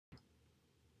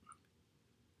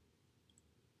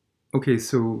Okay,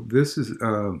 so this is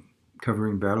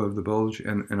covering Battle of the Bulge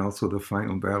and also the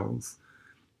final battles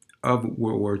of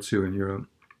World War II in Europe.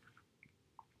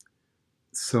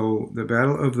 So the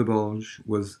Battle of the Bulge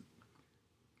was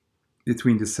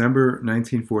between December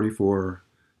 1944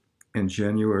 and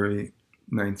January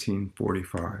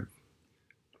 1945.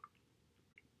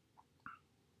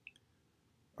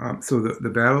 So the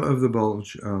Battle of the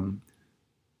Bulge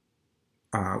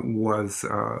was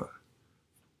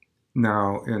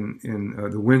now in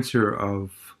the winter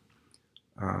of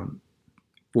um,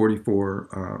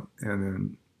 44 and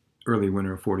then early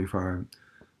winter of 45.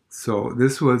 So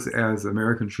this was as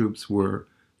American troops were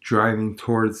driving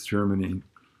towards Germany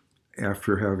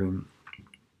after having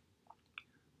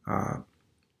uh,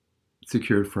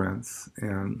 secured France,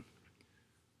 and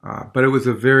but it was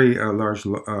a very large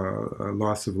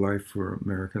loss of life for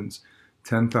Americans.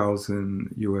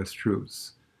 10,000 U.S.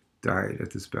 troops died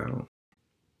at this battle.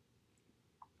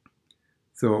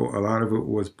 So a lot of it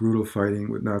was brutal fighting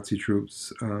with Nazi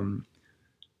troops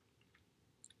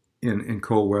in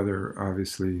cold weather,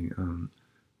 obviously.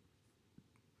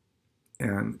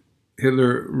 And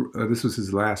Hitler, this was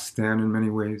his last stand in many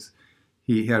ways.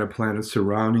 He had a plan of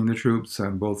surrounding the troops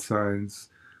on both sides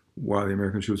while the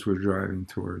American troops were driving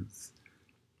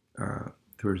uh,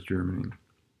 towards Germany.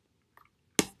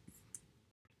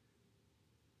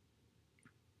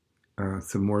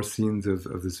 Some more scenes of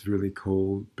this really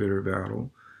cold, bitter battle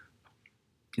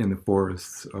in the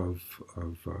forests of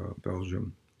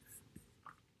Belgium.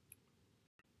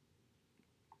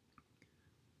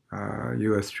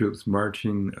 U.S. troops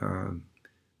marching on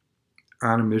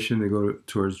a mission to go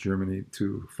towards Germany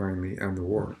to finally end the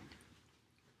war.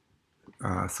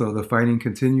 So the fighting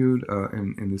continued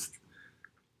in this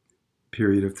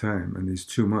period of time, in these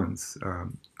 2 months,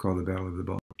 called the Battle of the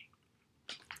Bulge.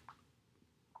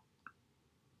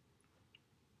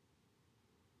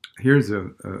 Here's a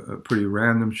pretty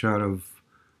random shot of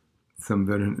some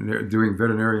doing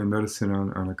veterinarian medicine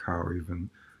on a cow, even.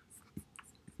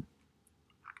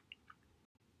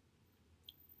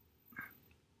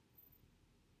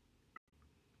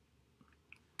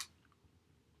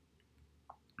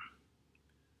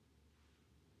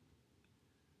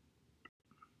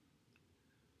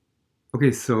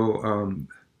 Okay, so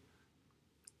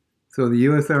the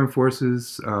U.S. Armed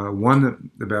Forces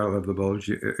won the Battle of the Bulge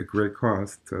at great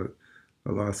cost,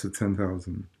 a loss of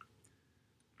 10,000.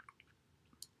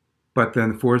 But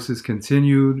then the forces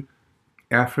continued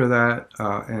after that,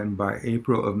 and by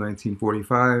April of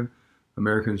 1945,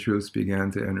 American troops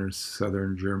began to enter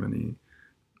southern Germany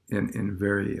in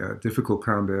very difficult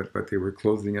combat, but they were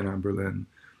closing in on Berlin,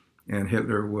 and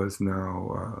Hitler was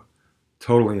now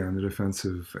totally on the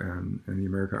defensive, and the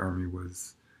American army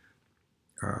was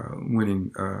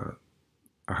winning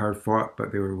a hard fought,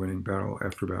 but they were winning battle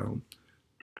after battle.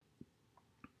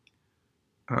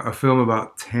 A film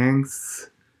about tanks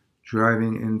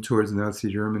driving in towards Nazi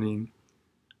Germany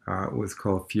was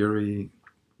called Fury.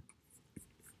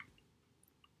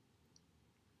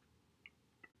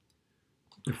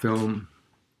 The film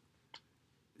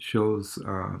shows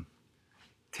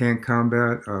tank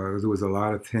combat. There was a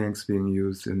lot of tanks being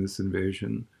used in this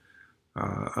invasion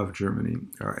of Germany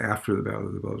after the Battle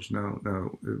of the Bulge. Now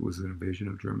it was an invasion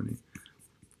of Germany.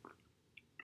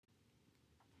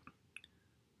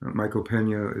 Michael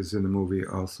Pena is in the movie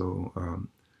also,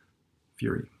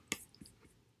 Fury.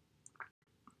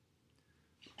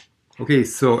 Okay,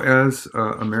 so as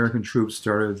American troops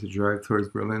started to drive towards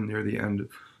Berlin near the end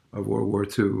of World War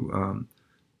II,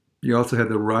 you also had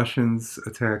the Russians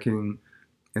attacking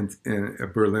in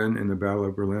Berlin, in the Battle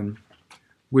of Berlin,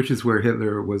 which is where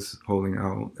Hitler was holding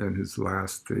out in his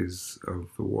last days of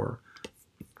the war.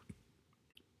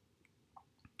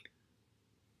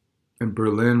 And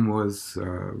Berlin was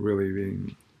really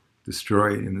being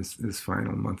destroyed in this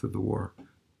final month of the war.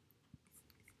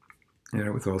 And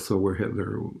it was also where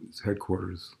Hitler's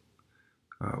headquarters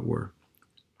were.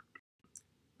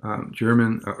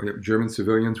 German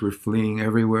civilians were fleeing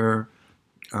everywhere,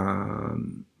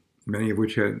 many of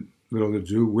which had little to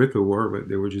do with the war, but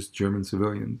they were just German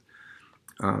civilians.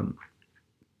 Um,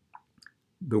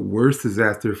 the worst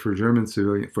disaster for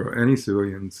for any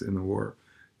civilians in the war,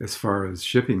 as far as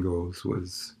shipping goes,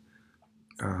 was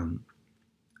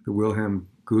the Wilhelm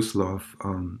Gustloff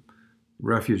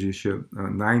refugee ship.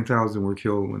 9,000 were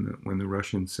killed when the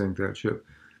Russians sank that ship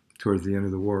towards the end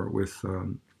of the war with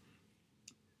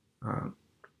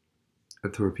a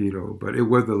torpedo. But it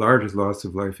was the largest loss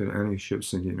of life in any ship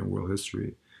sinking in world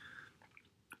history.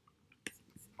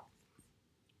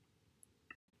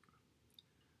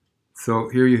 So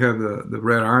here you have the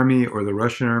Red Army, or the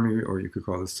Russian Army, or you could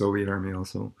call it the Soviet Army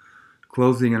also,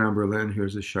 Closing in on Berlin,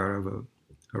 here's a shot of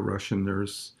a Russian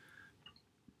nurse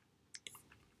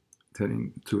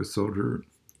tending to a soldier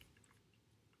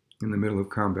in the middle of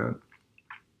combat.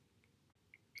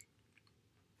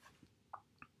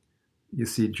 You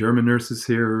see German nurses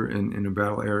here in a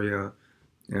battle area,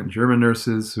 and German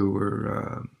nurses who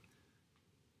were,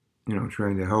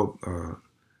 trying to help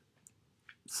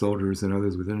soldiers and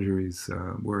others with injuries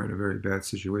were in a very bad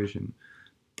situation.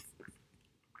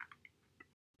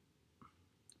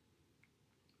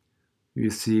 You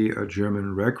see a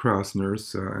German Red Cross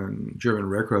nurse, and German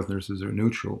Red Cross nurses are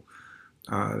neutral.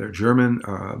 They're German,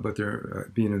 but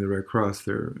they're being in the Red Cross,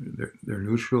 they're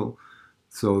neutral.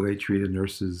 So they treated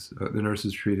nurses. The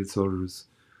nurses treated soldiers,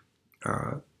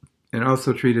 and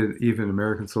also treated even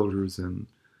American soldiers and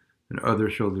other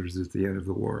soldiers at the end of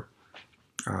the war,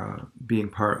 being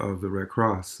part of the Red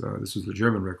Cross. This was the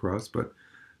German Red Cross, but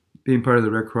being part of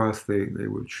the Red Cross, they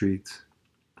would treat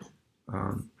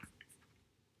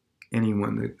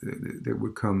anyone that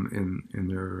would come in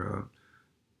their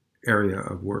area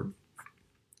of work.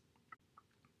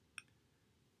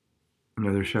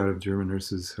 Another shot of German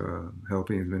nurses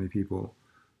helping as many people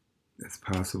as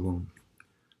possible.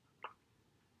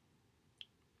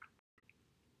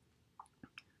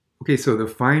 Okay, so the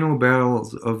final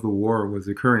battles of the war was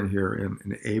occurring here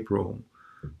in April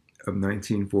of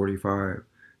 1945,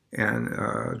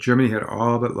 and Germany had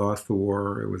all but lost the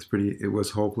war. It was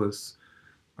hopeless.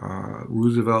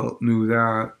 Roosevelt knew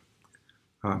that,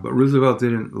 but Roosevelt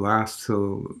didn't last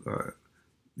till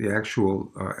the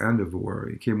actual end of the war.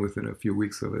 He came within a few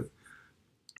weeks of it.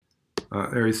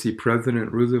 There you see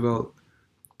President Roosevelt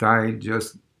died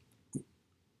just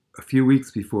a few weeks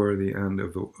before the end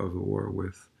of the war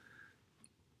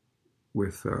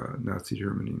with Nazi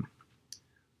Germany.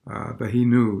 But he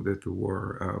knew that the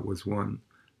war was won.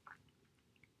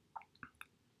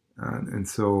 And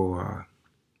so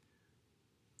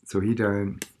he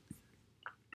died.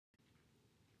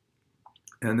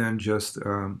 And then just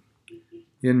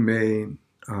in May,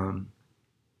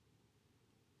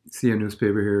 see a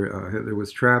newspaper here, Hitler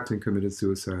was trapped and committed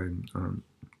suicide. And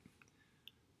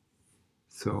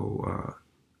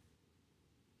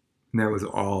that was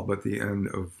all but the end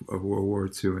of World War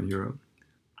II in Europe.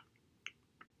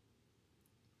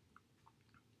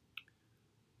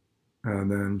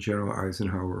 And then General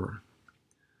Eisenhower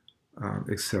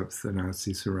accepts the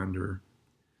Nazi surrender.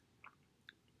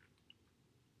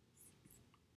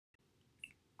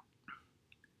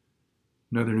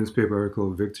 Another newspaper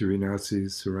article, Victory,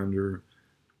 Nazis surrender.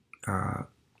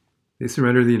 They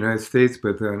surrendered the United States,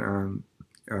 but then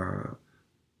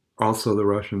also the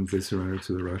Russians, they surrendered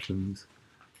to the Russians,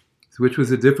 which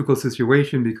was a difficult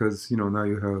situation because, now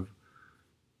you have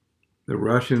the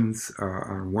Russians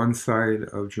on one side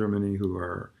of Germany who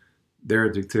are their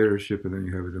dictatorship, and then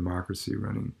you have a democracy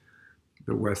running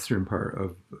the western part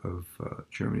of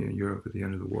Germany and Europe at the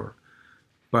end of the war.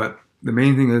 But the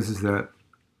main thing is that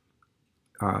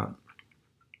the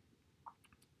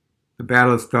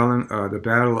Battle of Stalin, the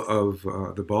Battle of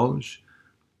the Bulge,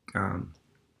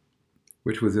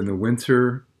 which was in the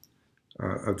winter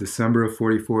of December of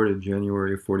 44 to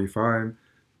January of 45,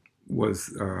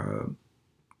 was a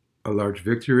large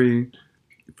victory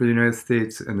for the United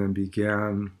States, and then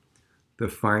began the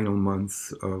final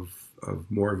months of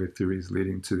more victories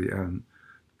leading to the end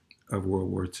of World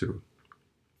War II.